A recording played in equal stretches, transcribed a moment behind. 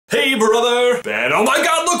Hey brother! And oh my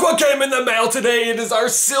god, look what came in the mail today! It is our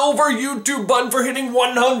silver YouTube button for hitting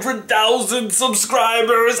 100,000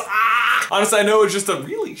 subscribers! Ah! Honestly, I know it's just a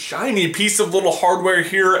really shiny piece of little hardware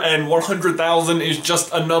here, and 100,000 is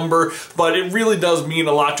just a number, but it really does mean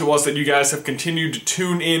a lot to us that you guys have continued to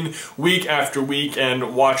tune in week after week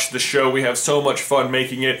and watch the show. We have so much fun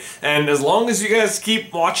making it, and as long as you guys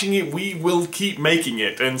keep watching it, we will keep making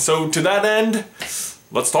it. And so to that end,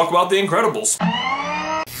 let's talk about The Incredibles.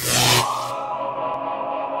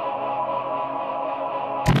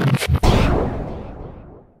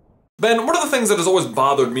 Ben, one of the things that has always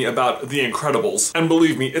bothered me about The Incredibles, and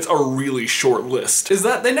believe me, it's a really short list, is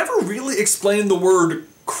that they never really explain the word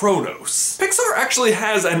KRONOS. Pixar actually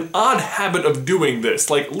has an odd habit of doing this,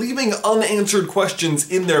 like leaving unanswered questions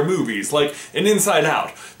in their movies, like in Inside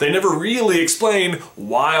Out. They never really explain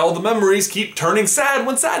why all the memories keep turning sad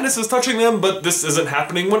when sadness is touching them, but this isn't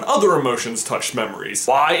happening when other emotions touch memories.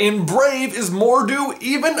 Why in Brave is Mordo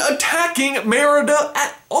even attacking Merida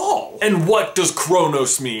at all? And what does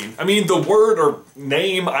KRONOS mean? I mean, the word or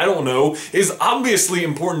name, I don't know, is obviously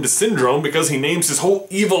important to Syndrome because he names his whole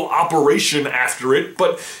evil operation after it,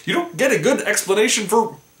 but you don't get a good explanation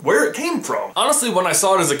for where it came from. Honestly, when I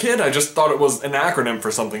saw it as a kid, I just thought it was an acronym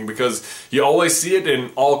for something because you always see it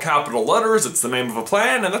in all capital letters, it's the name of a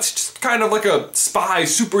plan, and that's just kind of like a spy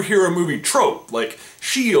superhero movie trope, like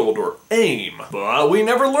SHIELD or AIM. But we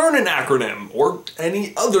never learn an acronym or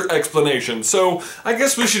any other explanation, so I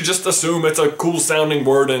guess we should just assume it's a cool sounding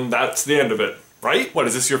word and that's the end of it. Right? What,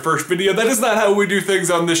 is this your first video? That is not how we do things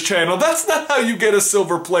on this channel. That's not how you get a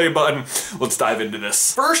silver play button. Let's dive into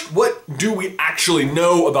this. First, what do we actually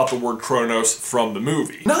know about the word KRONOS from the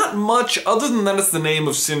movie? Not much, other than that it's the name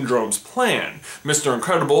of Syndrome's plan. Mr.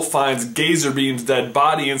 Incredible finds Gazerbeam's dead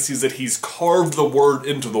body and sees that he's carved the word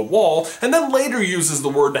into the wall, and then later uses the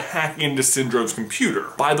word to hack into Syndrome's computer.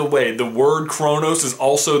 By the way, the word KRONOS is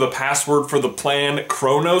also the password for the plan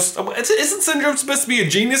KRONOS. Isn't Syndrome supposed to be a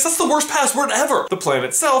genius? That's the worst password ever! The plan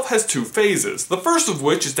itself has two phases, the first of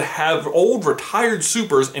which is to have old retired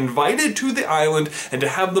supers invited to the island and to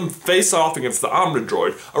have them face off against the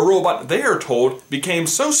Omnidroid, a robot they are told became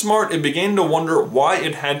so smart it began to wonder why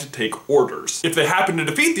it had to take orders. If they happen to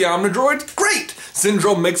defeat the Omnidroid, great!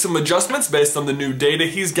 Syndrome makes some adjustments based on the new data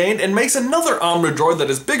he's gained and makes another Omnidroid that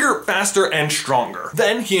is bigger, faster, and stronger.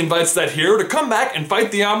 Then he invites that hero to come back and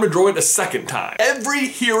fight the Omnidroid a second time. Every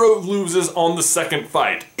hero loses on the second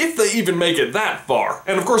fight, if they even make it that far.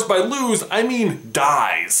 And of course by lose, I mean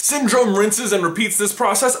dies. Syndrome rinses and repeats this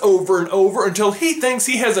process over and over until he thinks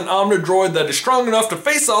he has an Omnidroid that is strong enough to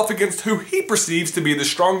face off against who he perceives to be the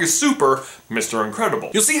strongest super, Mr.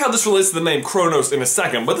 Incredible. You'll see how this relates to the name KRONOS in a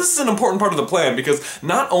second, but this is an important part of the plan because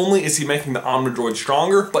not only is he making the Omnidroid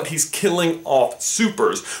stronger, but he's killing off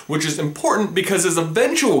supers, which is important because his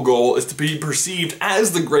eventual goal is to be perceived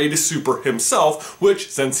as the greatest super himself,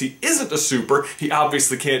 which, since he isn't a super, he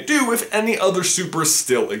obviously can't do if any other supers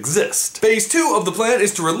still exist. Phase 2 of the plan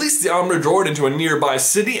is to release the Omnidroid into a nearby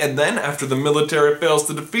city, and then, after the military fails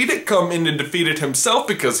to defeat it, come in and defeat it himself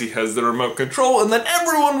because he has the remote control, and then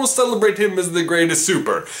everyone will celebrate him as the greatest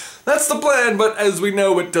super. That's the plan, but as we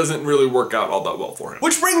know, it doesn't really work out all that well for him.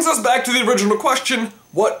 Which brings us back to the original question,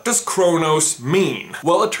 what does KRONOS mean?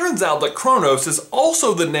 Well, it turns out that KRONOS is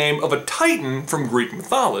also the name of a Titan from Greek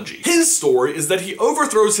mythology. His story is that he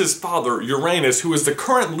overthrows his father, Uranus, who is the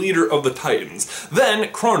current leader of the Titans.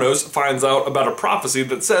 Then, KRONOS finds out about a prophecy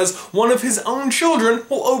that says one of his own children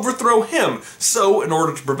will overthrow him. So, in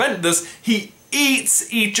order to prevent this, he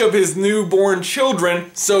eats each of his newborn children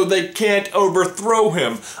so they can't overthrow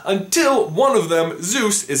him, until one of them,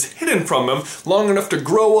 Zeus, is hidden from him long enough to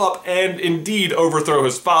grow up and indeed overthrow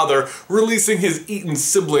his father, releasing his eaten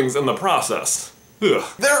siblings in the process. Ugh.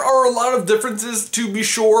 There are a lot of differences, to be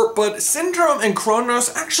sure, but Syndrome and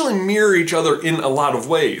KRONOS actually mirror each other in a lot of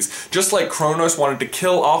ways. Just like KRONOS wanted to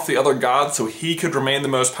kill off the other gods so he could remain the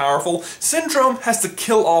most powerful, Syndrome has to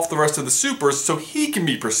kill off the rest of the supers so he can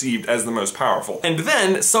be perceived as the most powerful. And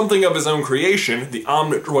then, something of his own creation, the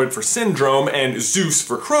Omnidroid for Syndrome and Zeus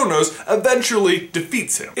for KRONOS, eventually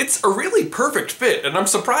defeats him. It's a really perfect fit, and I'm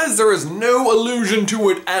surprised there is no allusion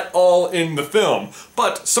to it at all in the film.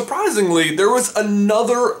 But, surprisingly, there was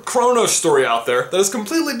another KRONOS story out there that is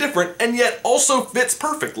completely different and yet also fits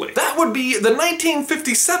perfectly. That would be the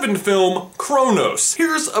 1957 film KRONOS.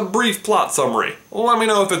 Here's a brief plot summary. Let me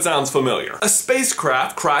know if it sounds familiar. A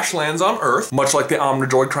spacecraft crash lands on Earth, much like the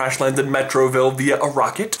Omnidroid crash lands in Metroville via a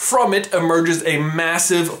rocket. From it emerges a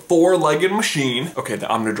massive four-legged machine. Okay, the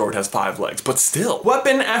Omnidroid has 5 legs, but still.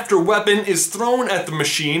 Weapon after weapon is thrown at the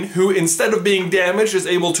machine, who instead of being damaged is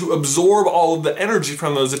able to absorb all of the energy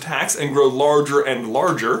from those attacks and grow larger larger and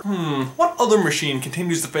larger. What other machine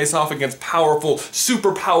continues to face off against powerful,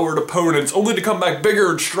 super-powered opponents only to come back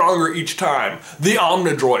bigger and stronger each time? The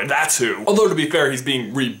Omnidroid, that's who. Although to be fair, he's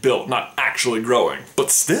being rebuilt, not actually growing.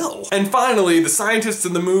 But still. And finally, the scientists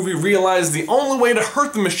in the movie realize the only way to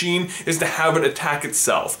hurt the machine is to have it attack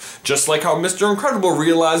itself. Just like how Mr. Incredible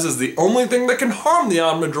realizes the only thing that can harm the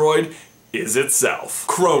Omnidroid is itself.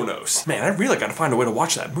 KRONOS. Man, I really gotta find a way to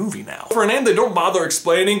watch that movie now. For a name they don't bother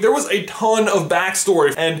explaining, there was a ton of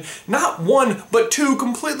backstory, and not one, but two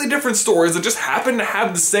completely different stories that just happen to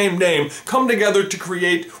have the same name come together to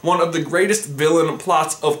create one of the greatest villain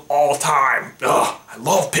plots of all time. Ugh, I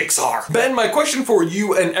love Pixar. Ben, my question for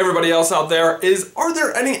you and everybody else out there is, are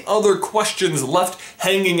there any other questions left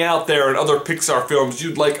hanging out there in other Pixar films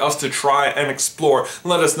you'd like us to try and explore?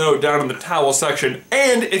 Let us know down in the towel section.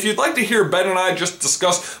 And if you'd like to hear Ben and I just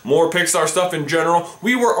discuss more Pixar stuff in general,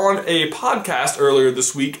 we were on a podcast earlier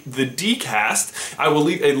this week, the D-Cast. I will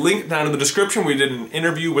leave a link down in the description. We did an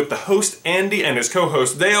interview with the host, Andy, and his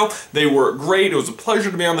co-host, Dale. They were great. It was a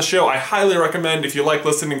pleasure to be on the show. I highly recommend if you like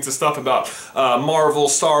listening to stuff about Marvel,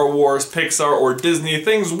 Star Wars, Pixar, or Disney,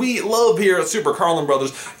 things we love here at Super Carlin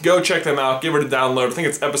Brothers. Go check them out. Give it a download. I think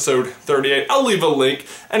it's episode 38. I'll leave a link.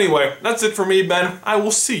 Anyway, that's it for me, Ben. I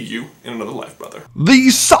will see you in another life, brother.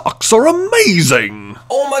 These socks are amazing!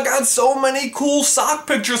 Oh my god, so many cool sock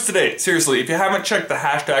pictures today. Seriously, if you haven't checked the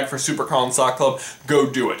hashtag for Super Carlin Sock Club, go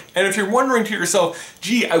do it. And if you're wondering to yourself,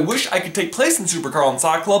 gee, I wish I could take place in Super Carlin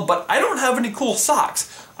Sock Club, but I don't have any cool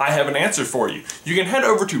socks. I have an answer for you. You can head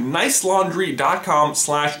over to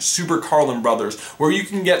nicelaundry.com/SuperCarlinBrothers, where you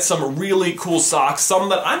can get some really cool socks, some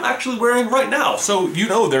that I'm actually wearing right now, so you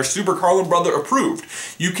know they're Super Carlin Brother approved.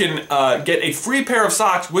 You can get a free pair of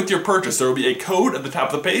socks with your purchase. There will be a code at the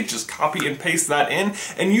top of the page, just copy and paste that in,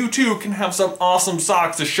 and you too can have some awesome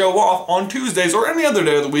socks to show off on Tuesdays or any other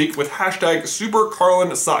day of the week with hashtag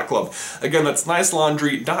SuperCarlinSockClub. Again, that's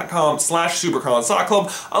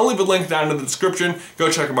nicelaundry.com/SuperCarlinSockClub. I'll leave a link down in the description. Go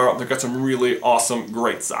check them out. They've got some really awesome,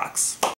 great socks.